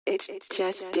It's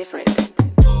just different.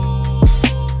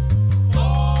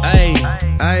 Hey,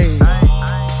 hey,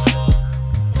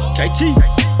 KT.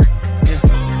 Yeah.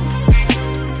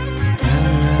 Round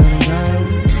and round and round,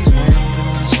 where we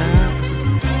gonna stop?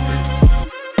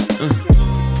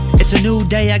 Yeah. It's a new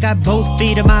day, I got both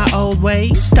feet in my old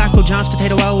ways. Taco John's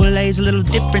potato olays, a little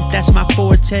different, that's my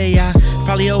forte. I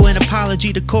probably owe an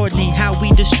apology to Courtney, how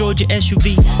we destroyed your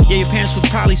SUV. Yeah, your parents would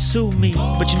probably sue me,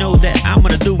 but you know that I'm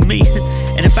gonna do me.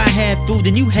 And if I had food,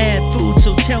 then you had food,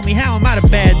 so tell me, how am I the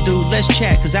bad dude? Let's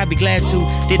chat, cause I'd be glad to.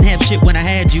 Didn't have shit when I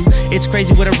had you. It's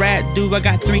crazy what a rat do. I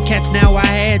got 3 cats now, I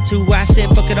had to. I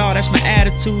said fuck it all, that's my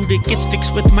attitude. It gets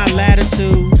fixed with my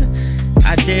latitude.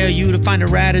 I dare you to find a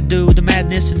rider, dude. The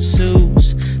madness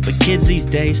ensues. But kids these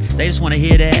days, they just wanna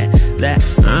hear that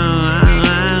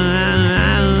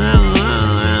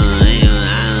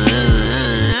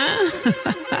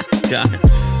God.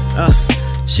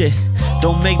 Shit,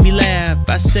 don't make me laugh.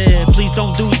 I said, please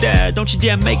don't do that. Don't you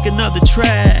dare make another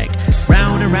track.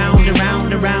 Round and round and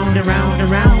round and round and round and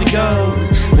round we go.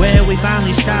 Where we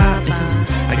finally stop,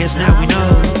 I guess now we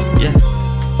know, yeah.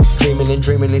 Dreaming and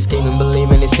dreaming and scheming,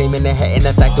 believing and seeming and hating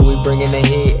the fact that we bringing the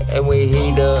heat and we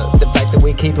heat up. The fact that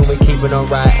we keep it on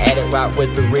right, at it right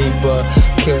with the reaper.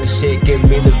 Kill shit, give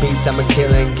me the beats, I'm a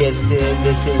killing. Guessing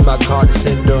this is my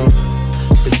condescending.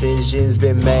 Decisions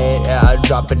been made, I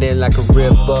drop it in like a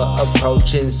ripper.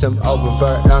 Approaching some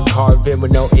overt, I'm carving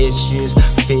with no issues.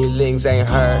 Feelings ain't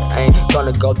hurt, ain't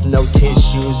gonna go through no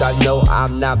tissues. I know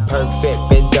I'm not perfect,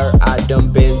 been dirt I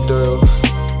done been through.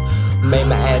 Made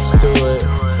my ass through it.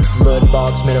 Mud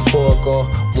box metaphorical.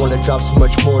 Wanna drop so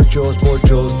much more jewels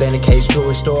than a cage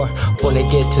jewelry store. Wanna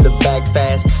get to the bag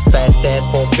fast ass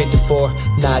 454.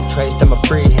 Not traced, I'm a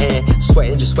free hand.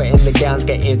 Sweating, just sweating, the gowns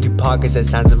got empty pockets. That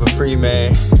sounds of a free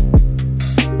man.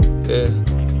 Yeah.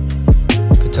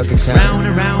 Kentucky town. Round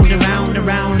and round and round and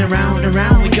round and round and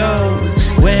round we go.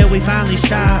 Where we finally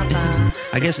stop,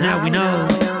 I guess now we know,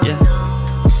 yeah.